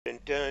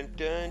dun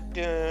dun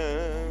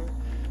dun.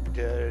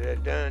 Dun,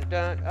 dun, dun,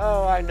 dun.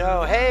 Oh, I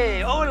know. Hey,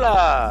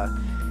 hola!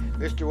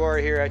 Mr.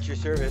 Warrior here at your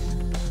service.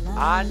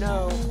 I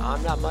know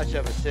I'm not much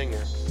of a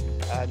singer,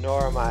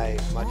 nor am I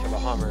much of a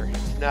hummer.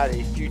 It's not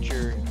a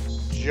future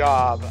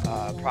job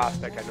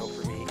prospect, I know,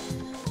 for me.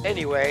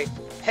 Anyway,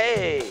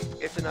 hey,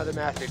 it's another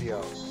math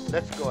video.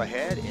 Let's go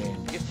ahead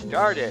and get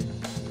started.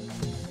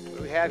 What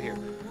do we have here?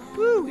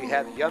 Woo, we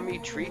have yummy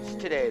treats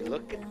today.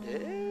 Look at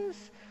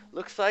this.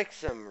 Looks like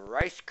some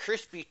Rice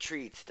Krispie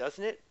treats,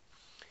 doesn't it?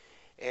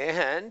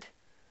 And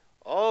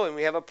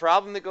we have a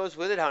problem that goes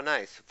with it. How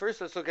nice.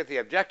 First, let's look at the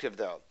objective,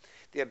 though.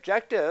 The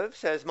objective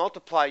says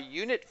multiply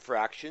unit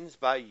fractions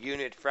by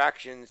unit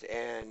fractions.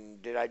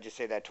 And did I just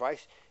say that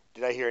twice?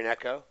 Did I hear an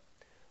echo?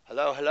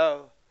 Hello,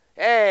 hello.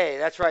 Hey,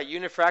 that's right.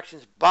 Unit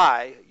fractions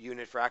by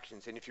unit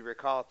fractions. And if you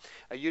recall,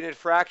 a unit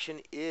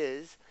fraction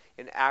is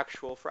an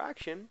actual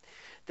fraction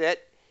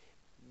that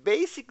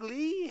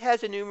basically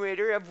has a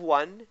numerator of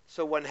 1.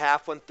 So 1/2,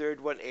 1/3,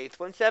 1/8,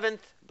 1/7.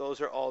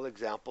 Those are all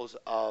examples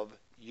of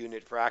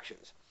unit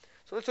fractions.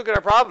 So let's look at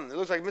our problem. It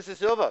looks like Mrs.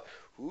 Silva.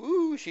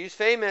 Ooh, she's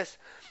famous.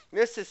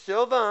 Mrs.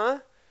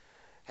 Silva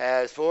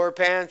has 4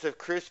 pans of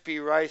crispy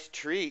rice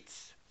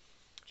treats.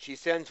 She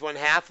sends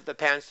 1/2 of the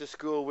pans to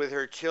school with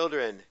her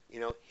children.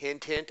 You know,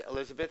 hint, hint,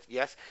 Elizabeth,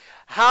 yes.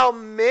 How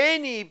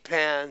many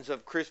pans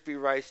of crispy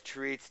rice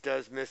treats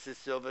does Mrs.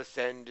 Silva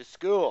send to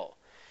school?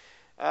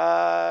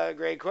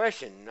 Great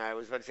question. I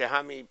was about to say,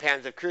 how many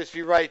pans of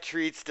crispy rice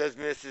treats does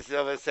Mrs.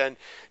 Silva send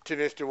to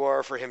Mr.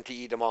 Warrior for him to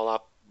eat them all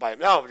up?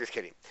 No, I'm just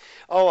kidding.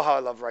 Oh, how I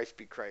love rice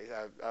be crazy.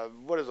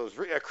 What are those?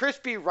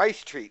 Crispy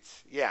rice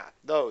treats. Yeah,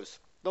 those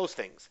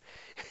things.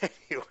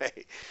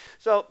 Anyway,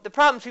 so the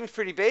problem seems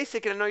pretty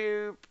basic, and I know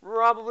you're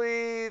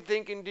probably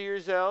thinking to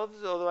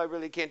yourselves, although I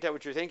really can't tell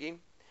what you're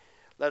thinking,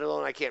 let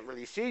alone I can't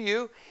really see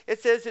you.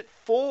 It says that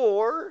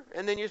 4,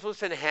 and then you're supposed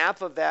to send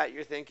half of that.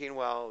 You're thinking,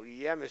 well,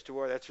 yeah, Mr.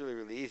 Ward, that's really,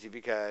 really easy,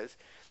 because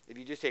if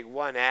you just take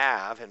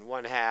 1/2 and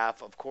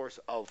 1/2, of course,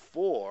 of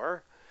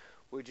 4,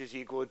 which is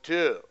equal to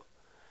 2.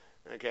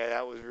 Okay,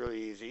 that was really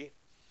easy.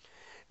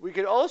 We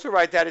could also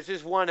write that as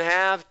just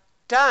 1/2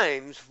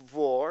 times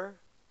 4.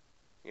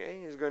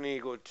 Okay, is going to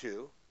equal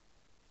 2.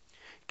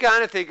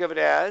 Kind of think of it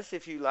as,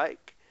 if you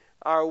like,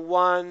 our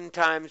 1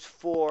 times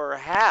 4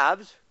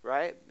 halves,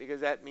 right?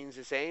 Because that means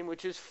the same,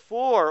 which is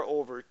 4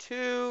 over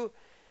 2.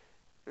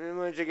 And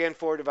once again,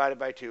 4 divided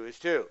by 2 is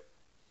 2.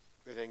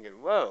 You're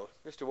thinking, whoa,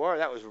 Mr. Warren,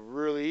 that was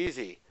really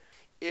easy.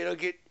 It'll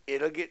get a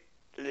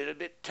little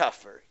bit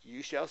tougher.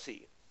 You shall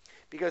see.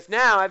 Because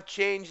now I've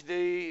changed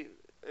the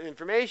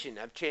information.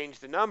 I've changed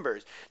the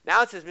numbers.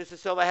 Now it says Mrs.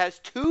 Silva has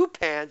 2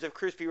 pans of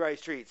crispy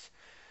rice treats.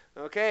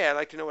 Okay, I'd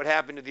like to know what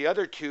happened to the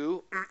other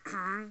 2.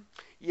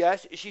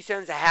 Yes, she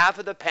sends 1/2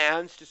 of the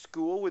pans to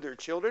school with her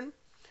children.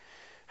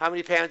 How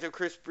many pans of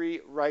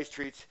crispy rice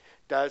treats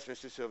does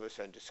Mrs. Silva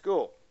send to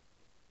school?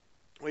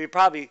 Well, you're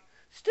probably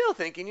still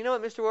thinking, you know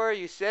what, Mr. Warrior,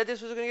 you said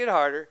this was going to get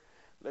harder,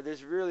 but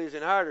this really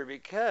isn't harder,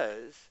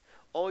 because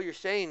all you're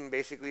saying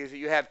basically is that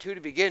you have 2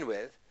 to begin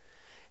with.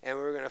 And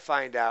we're going to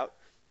find out,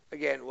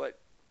 again, what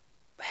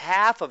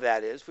half of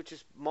that is, which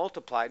is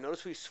multiplied.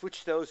 Notice we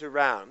switch those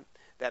around.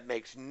 That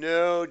makes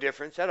no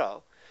difference at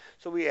all.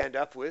 So we end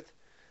up with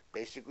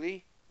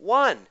basically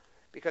 1,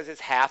 because it's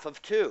half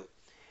of 2.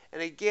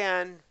 And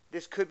again,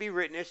 this could be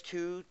written as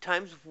 2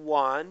 times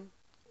 1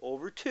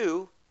 over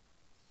 2.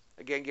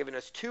 Again, giving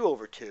us 2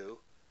 over 2,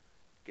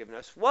 giving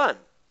us 1,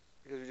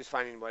 because we're just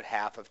finding what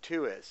half of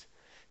 2 is.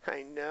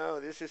 I know,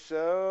 this is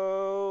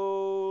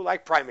so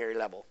like primary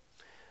level.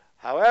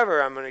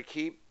 However, I'm going to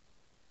keep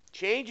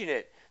changing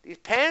it. These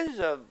pans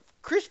of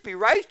crispy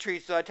rice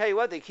treats, so I tell you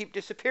what, they keep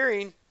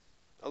disappearing.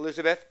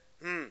 Elizabeth.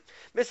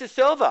 Mrs.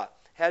 Silva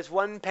has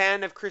 1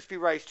 pan of crispy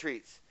rice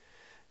treats.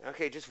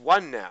 Okay, just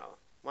 1 now.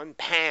 1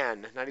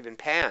 pan, not even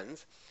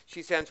pans.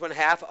 She sends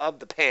 1/2 of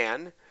the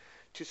pan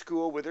to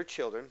school with her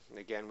children. And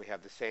again, we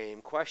have the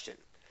same question.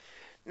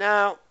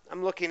 Now,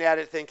 I'm looking at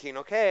it thinking,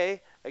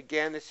 okay,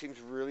 again, this seems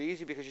really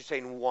easy, because you're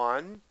saying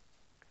 1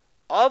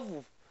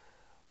 of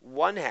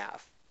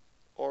 1/2.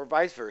 Or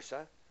vice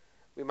versa.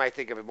 We might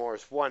think of it more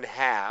as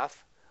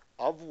 1/2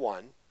 of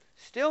 1.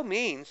 Still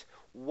means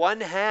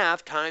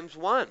 1/2 times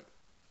 1,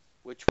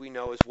 which we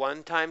know is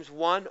 1 times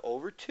 1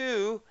 over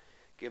 2,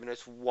 giving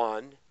us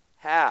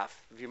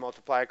 1/2 if you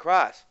multiply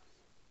across.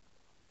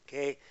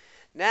 Okay,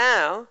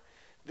 now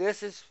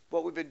this is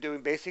what we've been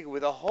doing basically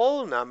with a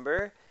whole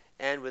number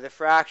and with a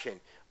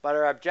fraction. But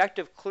our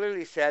objective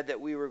clearly said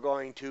that we were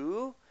going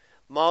to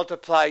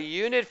multiply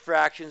unit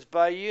fractions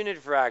by unit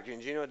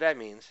fractions. You know what that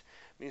means?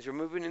 Means we're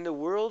moving in the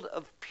world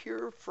of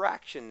pure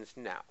fractions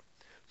now.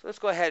 So let's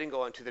go ahead and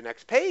go on to the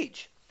next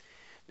page.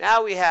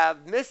 Now we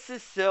have Mrs.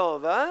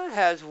 Silva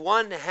has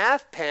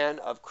 1/2 pan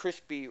of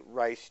crispy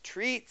rice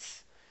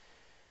treats.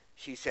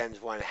 She sends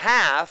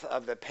 1/2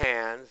 of the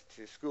pans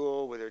to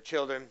school with her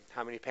children.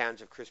 How many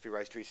pans of crispy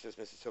rice treats does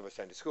Mrs. Silva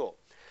send to school?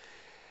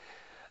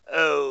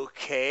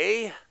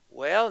 Okay,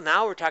 well,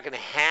 now we're talking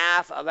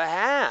 1/2 of a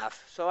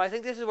half. So I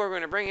think this is where we're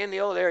going to bring in the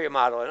old area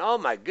model. And oh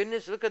my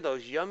goodness, look at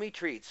those yummy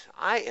treats.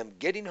 I am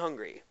getting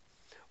hungry.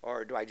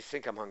 Or do I just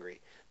think I'm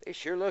hungry? They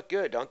sure look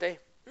good, don't they?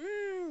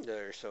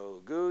 They're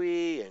so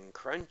gooey and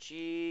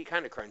crunchy,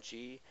 kind of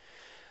crunchy.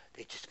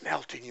 They just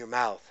melt in your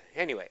mouth.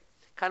 Anyway,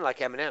 kind of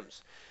like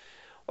M&Ms.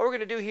 What we're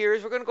going to do here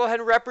is we're going to go ahead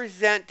and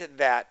represent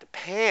that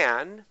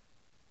pan,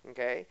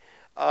 okay,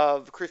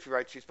 of crispy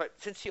rice treats. But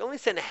since you only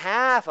sent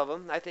half of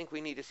them, I think we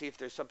need to see if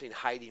there's something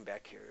hiding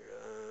back here.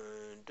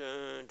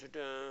 Dun, dun,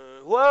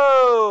 dun.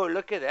 Whoa,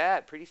 look at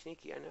that. Pretty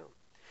sneaky, I know.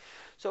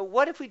 So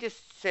what if we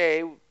just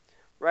say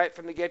right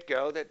from the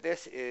get-go that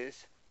this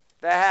is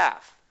the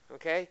half,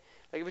 okay?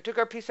 Like if we took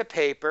our piece of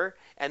paper,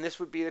 and this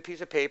would be the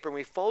piece of paper, and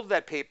we folded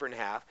that paper in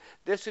half,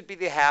 this would be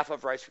the half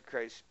of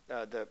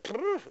the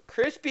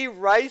crispy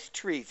rice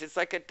treats. It's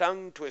like a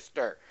tongue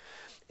twister.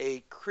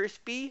 A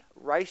crispy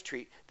rice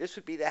treat. This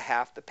would be the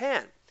half the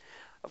pan.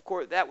 Of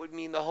course, that would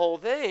mean the whole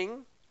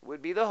thing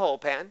would be the whole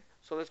pan.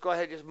 So let's go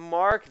ahead and just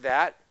mark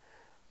that,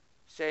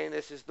 saying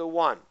this is the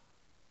one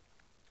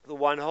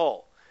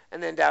whole.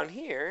 And then down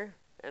here,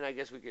 and I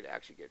guess we could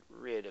actually get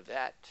rid of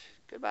that.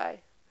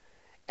 Goodbye.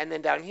 And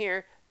then down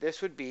here,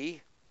 this would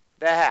be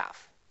the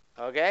half.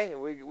 Okay,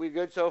 we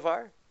good so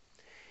far?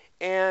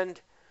 And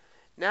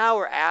now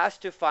we're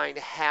asked to find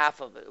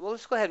half of it. Well,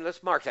 let's go ahead and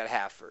let's mark that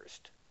half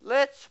first.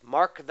 Let's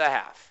mark the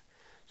half.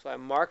 So I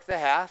mark the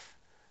half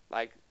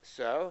like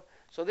so.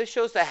 So this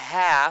shows the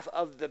half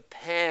of the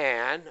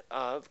pan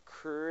of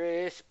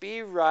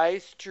crispy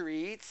rice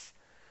treats.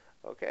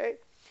 Okay?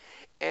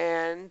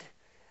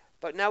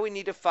 But now we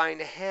need to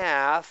find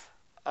half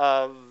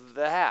of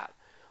the half.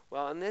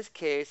 Well, in this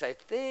case, I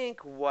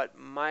think what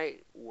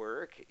might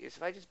work is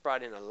if I just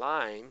brought in a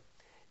line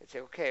and say,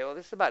 okay, well,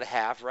 this is about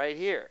half right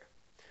here.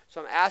 So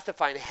I'm asked to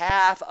find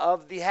half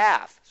of the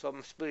half. So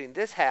I'm splitting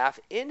this half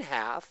in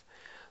half.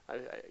 I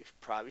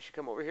probably should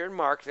come over here and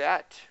mark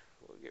that.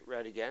 We'll get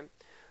red again.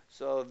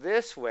 So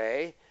this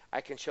way,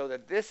 I can show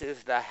that this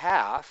is the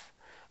half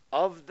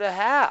of the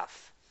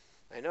half.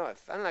 I know, I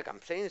feel like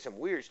I'm saying some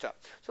weird stuff.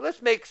 So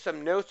let's make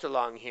some notes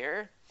along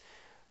here.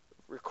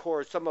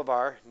 Record some of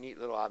our neat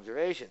little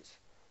observations.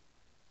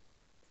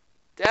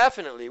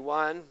 Definitely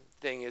one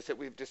thing is that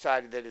we've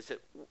decided that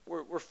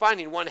we're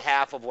finding one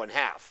half of one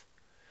half,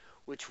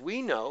 which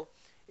we know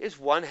is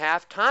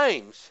 1/2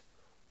 times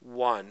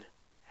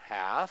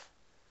 1/2.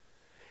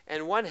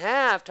 And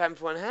 1/2 times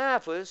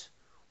 1/2 is,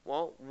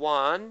 well,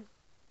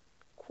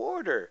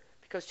 1/4.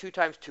 Because 2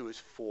 times 2 is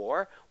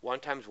 4. 1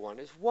 times 1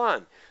 is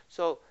 1.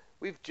 So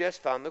we've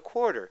just found the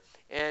quarter.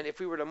 And if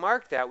we were to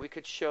mark that, we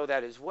could show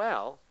that as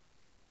well,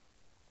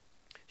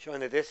 showing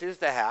that this is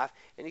the half.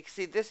 And you can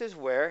see this is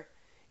where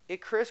it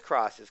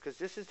crisscrosses, because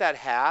this is that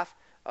half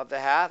of the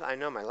half. I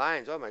know my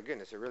lines, oh my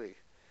goodness, they're really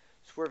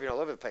swerving all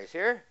over the place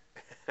here.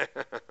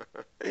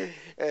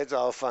 It's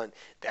all fun.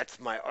 That's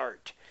my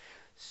art.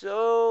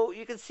 So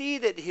you can see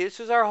that this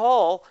is our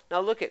whole. Now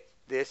look at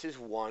this is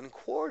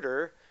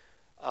 1/4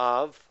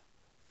 of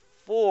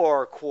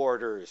 4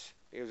 quarters.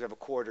 You have a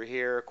quarter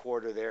here, a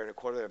quarter there, and a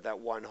quarter there of that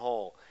one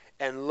whole.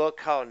 And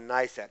look how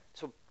nice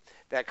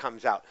that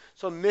comes out.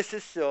 So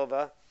Mrs.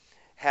 Silva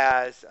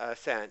has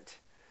sent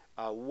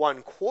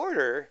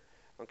 1/4,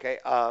 okay,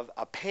 of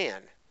a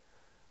pan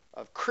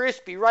of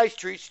crispy rice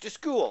treats to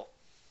school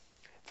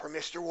for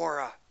Mr.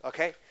 Wara.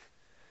 Okay?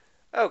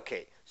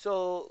 Okay,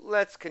 so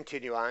let's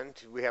continue on.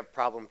 We have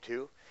problem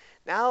 2.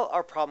 Now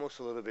our problem looks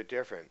a little bit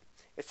different.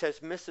 It says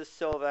Mrs.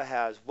 Silva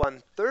has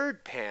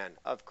 1/3 pan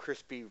of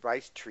crispy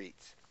rice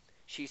treats.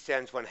 She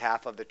sends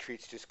 1/2 of the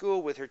treats to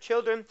school with her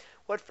children.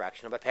 What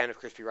fraction of a pan of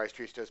crispy rice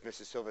treats does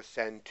Mrs. Silva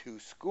send to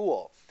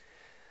school?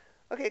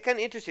 Okay, kind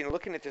of interesting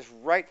looking at this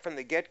right from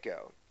the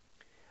get-go.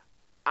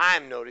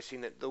 I'm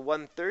noticing that the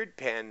 1/3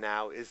 pan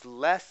now is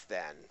less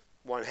than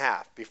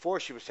 1/2. Before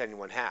she was sending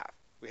 1/2.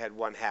 We had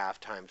 1/2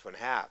 times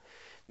 1/2.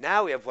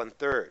 Now we have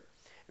 1/3.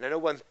 And I know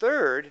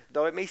 1/3,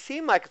 though it may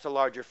seem like it's a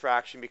larger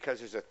fraction because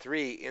there's a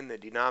 3 in the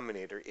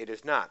denominator, it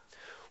is not.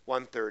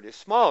 1/3 is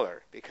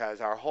smaller because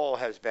our whole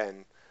has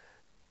been,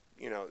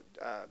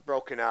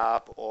 broken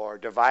up or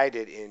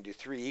divided into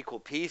 3 equal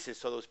pieces,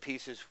 so those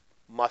pieces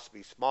must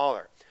be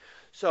smaller.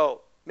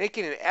 So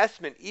making an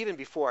estimate even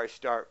before I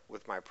start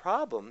with my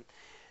problem,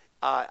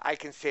 I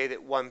can say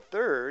that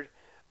 1/3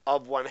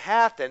 of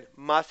 1/2 then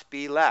must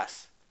be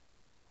less.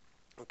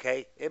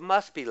 Okay, it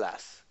must be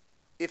less.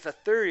 If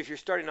you're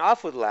starting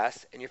off with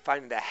less and you're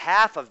finding the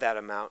half of that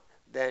amount,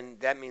 then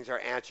that means our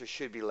answer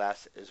should be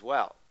less as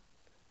well.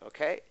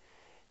 Okay,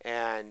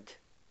 and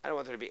I don't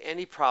want there to be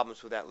any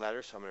problems with that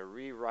letter, so I'm going to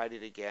rewrite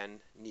it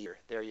again near.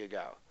 There you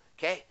go.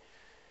 Okay,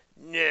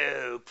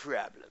 no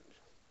problems.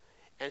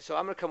 And so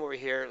I'm going to come over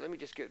here. Let me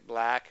just get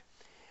black.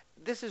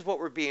 This is what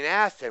we're being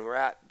asked, and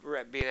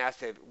we're being asked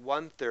to have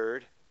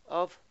 1/3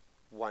 of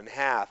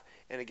 1/2.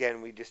 And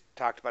again, we just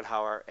talked about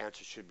how our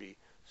answer should be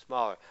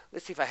smaller.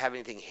 Let's see if I have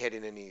anything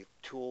hidden, any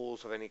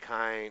tools of any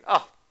kind.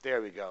 Oh,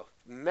 there we go.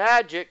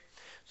 Magic.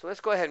 So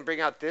let's go ahead and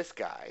bring out this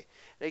guy.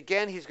 And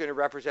again, he's going to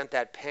represent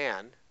that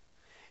pan.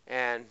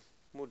 And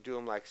we'll do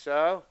him like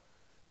so,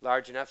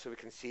 large enough so we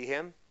can see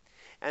him.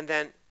 And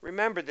then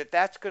remember that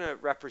that's going to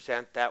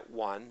represent that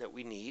 1 that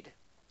we need.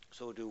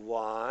 So we'll do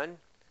 1,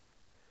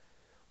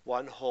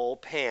 one whole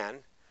pan.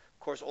 Of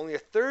course, only a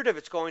third of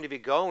it's going to be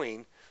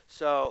going,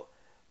 so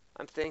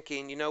I'm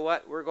thinking, you know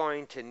what, we're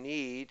going to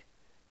need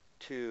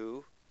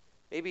to,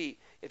 maybe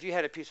if you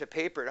had a piece of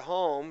paper at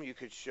home, you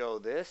could show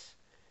this,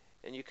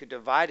 and you could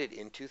divide it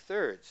into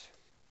thirds.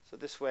 So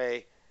this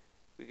way,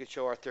 we could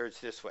show our thirds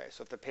this way.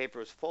 So if the paper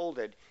was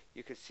folded,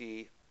 you could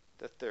see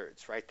the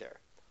thirds right there.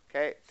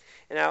 Okay,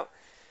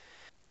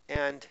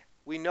 and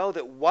we know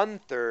that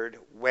 1/3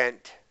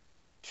 went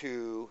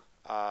to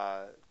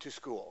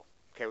school.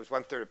 Okay, it was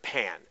 1/3 of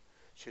pan,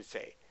 should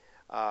say.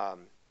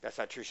 That's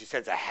not true. She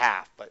sends a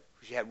half, but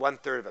she had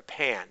 1/3 of a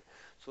pan.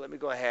 So let me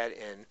go ahead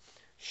and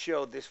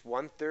show this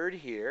 1/3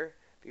 here,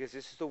 because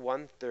this is the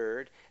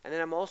 1/3, and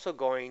then I'm also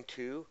going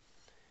to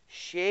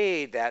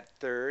shade that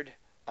third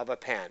of a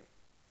pan.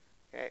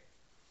 Okay,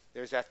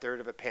 there's that third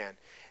of a pan.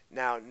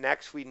 Now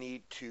next we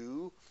need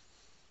to,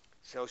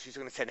 so she's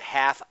going to send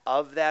half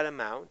of that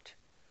amount.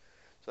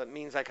 So that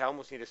means like I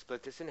almost need to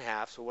split this in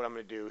half. So what I'm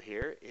going to do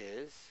here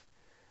is,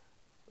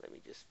 let me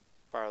just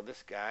borrow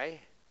this guy,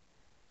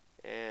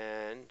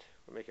 and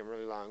we're making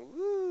really long.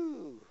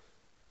 Woo!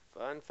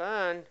 Fun,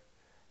 fun.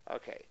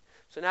 Okay,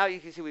 so now you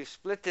can see we've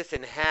split this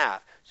in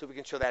half, so we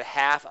can show that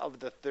half of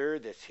the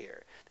third that's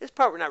here. This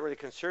part we're not really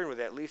concerned with,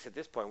 at least at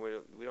this point.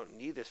 We don't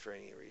need this for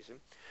any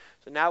reason.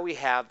 So now we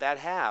have that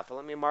half. Well,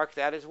 let me mark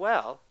that as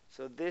well.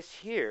 So this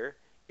here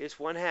is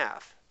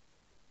 1/2.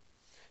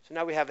 So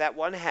now we have that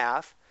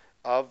 1/2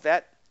 of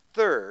that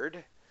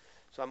third.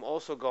 So I'm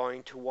also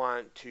going to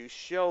want to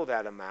show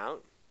that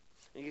amount.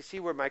 And you can see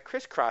where my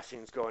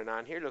crisscrossing is going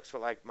on here. It looks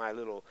like my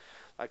little,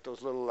 like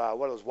those little,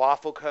 what are those,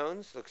 waffle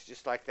cones? Looks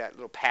just like that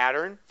little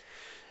pattern.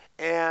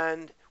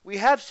 And we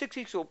have six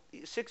equal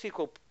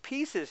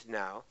pieces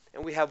now,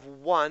 and we have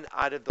 1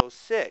 out of those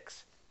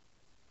 6.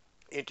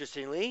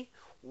 Interestingly,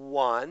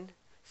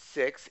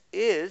 1/6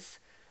 is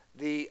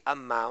the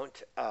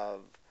amount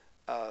of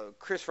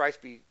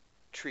crispy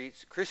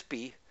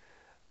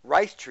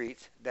rice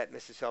treats that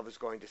Mrs. Silva is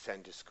going to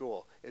send to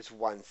school. Is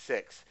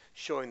 1/6,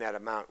 showing that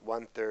amount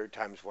 1/3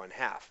 times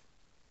 1/2.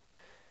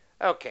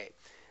 Okay,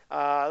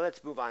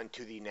 let's move on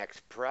to the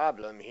next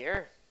problem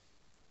here.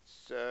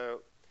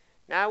 So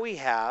now we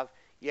have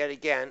yet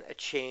again a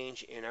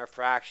change in our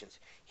fractions.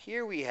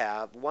 Here we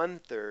have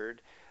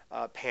 1/3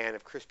 pan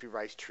of crispy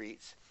rice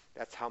treats.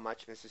 That's how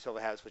much Mrs.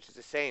 Silva has, which is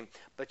the same,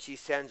 but she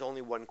sends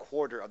only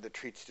 1/4 of the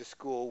treats to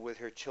school with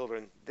her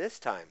children this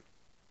time.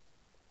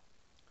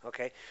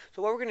 Okay,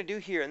 so what we're going to do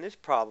here in this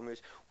problem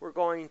is we're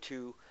going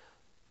to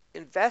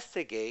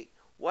investigate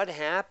what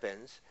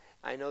happens.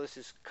 I know this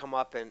has come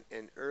up in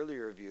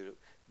earlier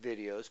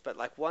videos, but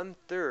like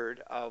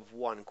 1/3 of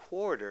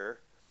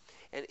 1/4,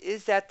 and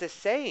is that the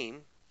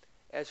same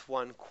as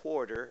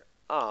 1/4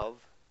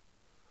 of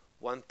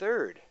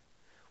 1/3?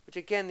 Which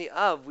again, the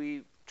of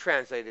we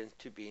translate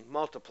into being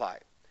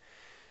multiplied.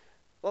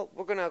 Well,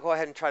 we're going to go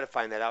ahead and try to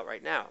find that out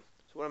right now.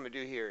 So what I'm going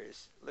to do here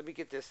is, let me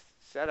get this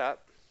set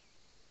up.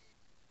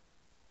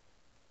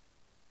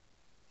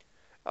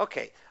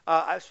 Okay,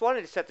 I just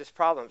wanted to set this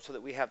problem so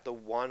that we have the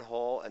 1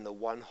 whole and the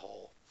 1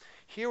 whole.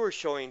 Here we're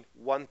showing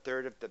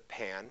 1/3 of the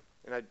pan,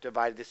 and I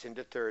divided this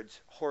into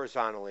thirds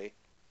horizontally.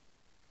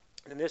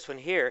 And this one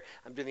here,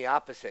 I'm doing the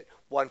opposite,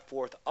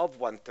 1/4 of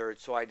 1/3,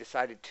 so I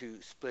decided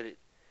to split it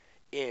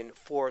in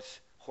fourths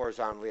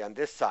horizontally on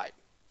this side.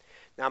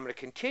 Now I'm going to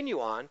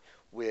continue on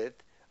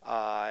with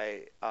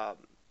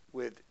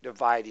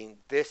dividing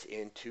this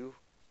into,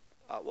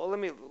 well,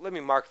 let me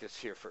mark this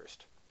here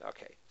first.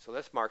 Okay, so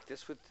let's mark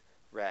this with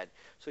red.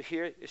 So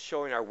here is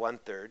showing our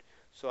 1/3.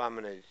 So I'm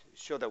going to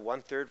show that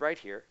 1/3 right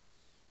here.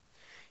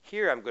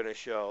 Here I'm going to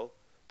show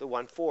the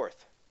 1/4.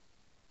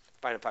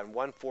 Find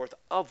 1/4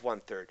 of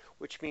 1/3,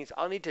 which means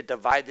I'll need to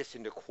divide this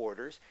into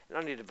quarters, and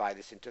I'll need to divide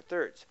this into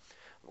thirds.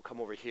 We'll come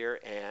over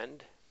here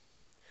and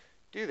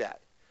do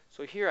that.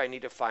 So here I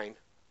need to find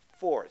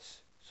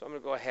fourths. So I'm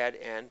going to go ahead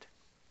and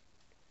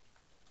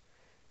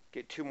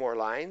get 2 more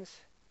lines.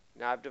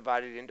 Now I've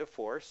divided into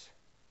fourths.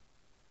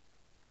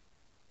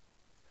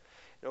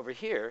 And over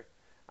here,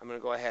 I'm going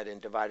to go ahead and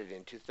divide it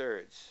into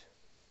thirds.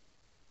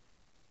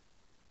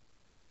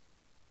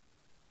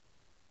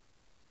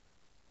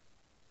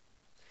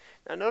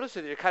 Now notice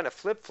that they're kind of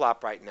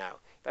flip-flop right now.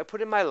 If I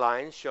put in my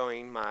lines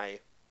showing my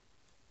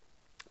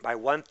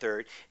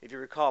 1/3, if you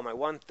recall, my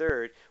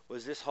 1/3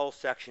 was this whole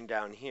section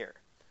down here.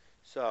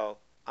 So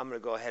I'm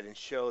going to go ahead and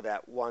show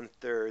that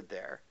 1/3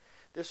 there.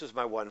 This was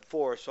my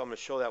 1/4, so I'm going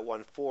to show that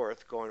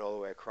 1/4 going all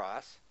the way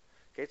across.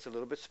 Okay, it's a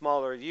little bit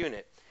smaller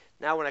unit.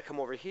 Now when I come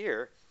over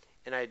here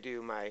and I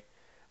do my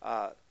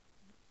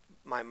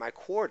my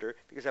quarter,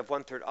 because I have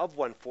 1/3 of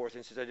 1/4,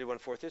 and since I did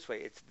 1/4 this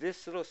way, it's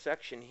this little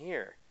section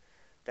here.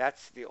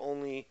 That's the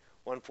only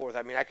 1/4.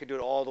 I mean, I could do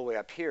it all the way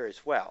up here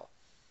as well.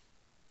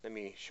 Let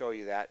me show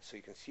you that so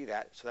you can see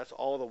that. So that's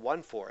all the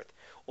 1/4.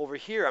 Over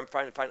here, I'm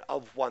trying to find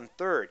of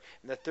 1/3,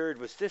 and the third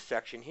was this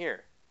section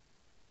here.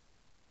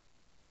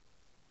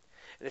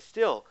 And it's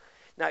still,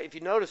 now if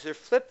you notice, they're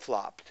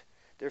flip-flopped.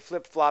 They're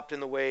flip-flopped in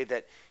the way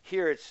that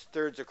here it's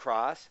thirds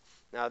across.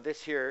 Now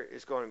this here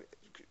is going,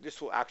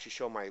 this will actually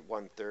show my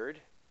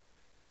 1/3.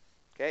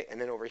 Okay,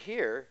 and then over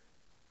here,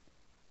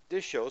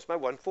 this shows my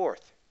 1/4.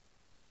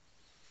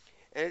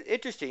 And it's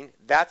interesting,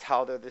 that's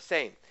how they're the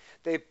same.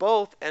 They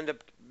both end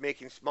up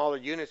making smaller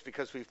units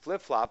because we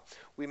flip-flop.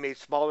 We made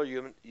smaller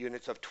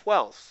units of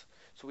 12ths.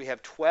 So we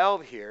have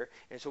 12 here,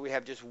 and so we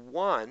have just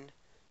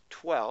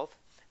 1/12,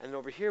 and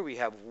over here we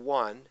have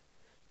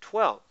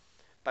 1/12.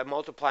 By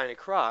multiplying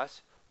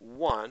across,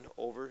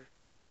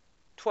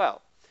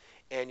 1/12.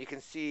 And you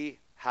can see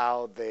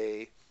how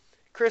they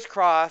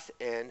crisscross,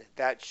 and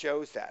that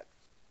shows that.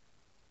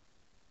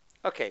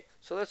 Okay,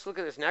 so let's look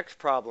at this next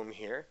problem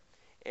here.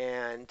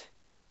 And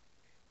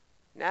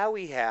now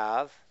we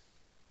have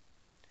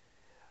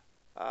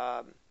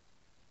a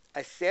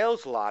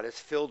sales lot is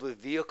filled with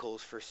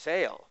vehicles for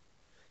sale.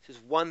 It says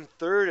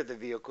 1/3 of the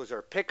vehicles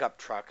are pickup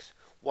trucks,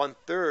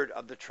 1/3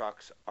 of the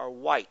trucks are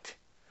white.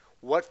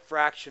 What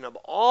fraction of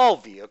all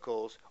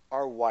vehicles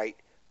are white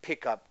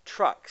pickup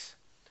trucks?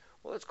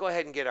 Well, let's go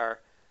ahead and get our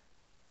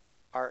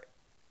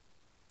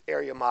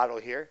area model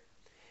here.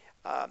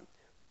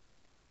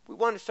 We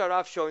want to start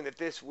off showing that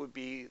this would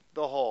be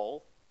the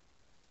whole.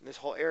 This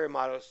whole area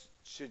model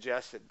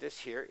suggests that this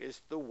here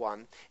is the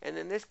 1. And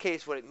in this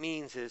case, what it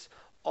means is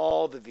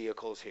all the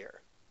vehicles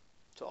here.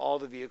 So all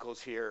the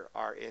vehicles here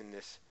are in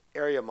this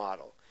area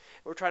model.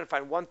 And we're trying to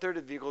find 1/3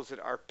 of the vehicles that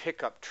are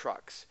pickup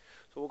trucks.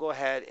 So we'll go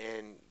ahead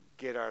and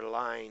get our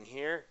line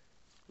here.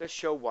 Let's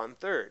show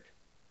 1/3.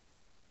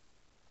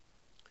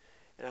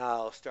 And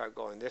I'll start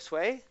going this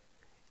way.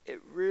 It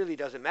really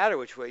doesn't matter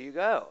which way you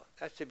go.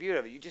 That's the beauty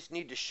of it. You just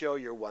need to show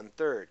your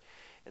 1/3.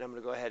 And I'm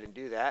going to go ahead and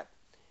do that.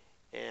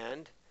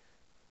 And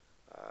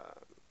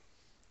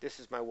this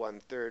is my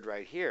 1/3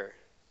 right here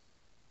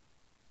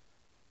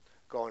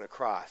going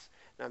across.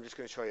 And I'm just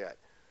going to show you that.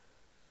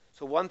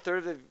 So 1/3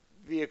 of the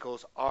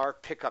vehicles are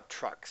pickup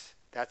trucks.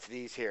 That's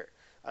these here.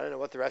 I don't know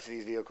what the rest of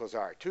these vehicles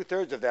are.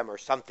 2/3 of them are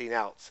something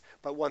else,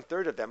 but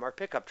 1/3 of them are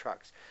pickup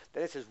trucks.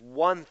 Then it says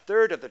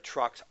 1/3 of the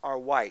trucks are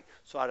white.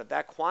 So out of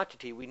that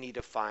quantity, we need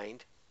to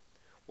find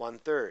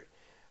 1/3.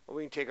 Well,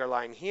 we can take our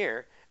line here,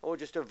 and we'll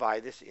just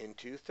divide this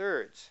into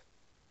thirds.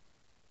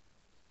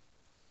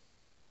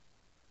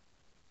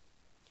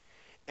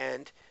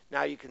 And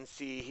now you can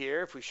see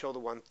here, if we show the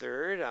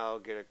 1/3, I'll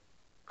get a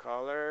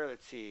color.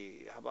 Let's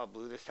see, how about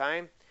blue this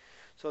time?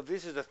 So if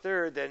this is a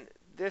third, then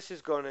this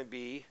is going to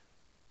be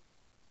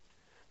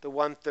the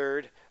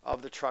 1/3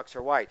 of the trucks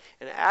are white.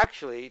 And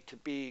actually, to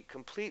be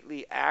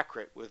completely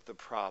accurate with the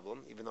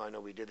problem, even though I know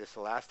we did this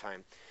the last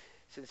time,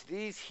 since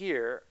these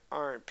here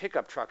aren't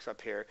pickup trucks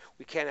up here,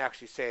 we can't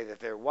actually say that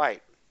they're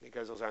white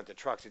because those aren't the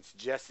trucks. It's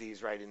just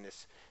these right in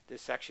this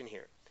section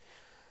here.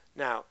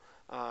 Now,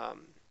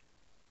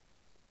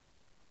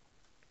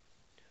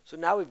 so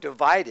now we've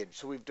divided.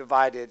 So we've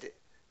divided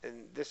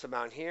in this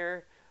amount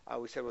here.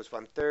 We said was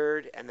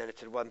 1/3, and then it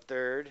said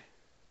 1/3,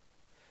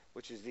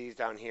 which is these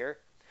down here.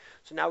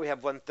 So now we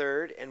have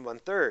 1/3 and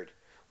 1/3.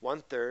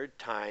 1/3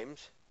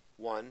 times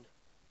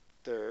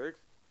 1/3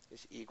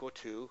 is equal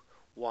to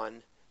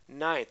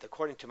 1/9,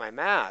 according to my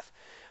math.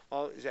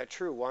 Well, is that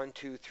true? 1,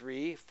 2,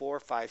 3, 4,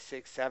 5,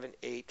 6, 7,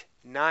 8,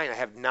 9. I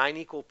have 9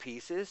 equal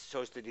pieces,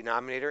 so it's the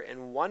denominator,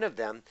 and one of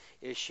them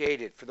is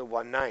shaded for the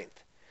 1/9.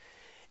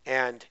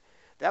 And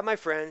that, my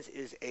friends,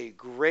 is a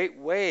great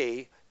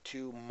way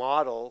to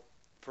model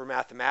for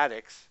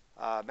mathematics,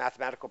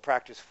 mathematical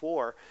practice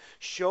 4,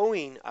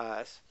 showing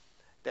us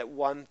that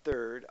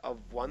 1/3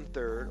 of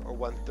 1/3 or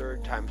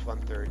 1/3 times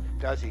 1/3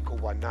 does equal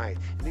 1/9.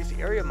 And these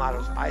area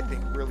models, I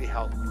think, really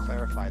help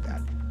clarify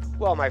that.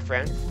 Well, my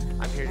friends,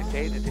 I'm here to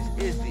say that this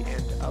is the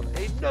end of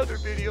another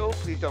video.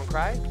 Please don't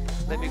cry.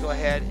 Let me go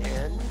ahead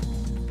and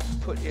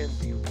put in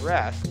the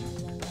rest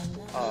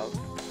of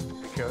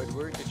the code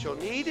word that you'll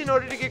need in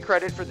order to get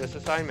credit for this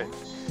assignment.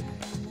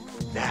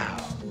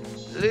 Now,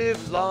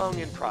 live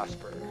long and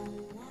prosper.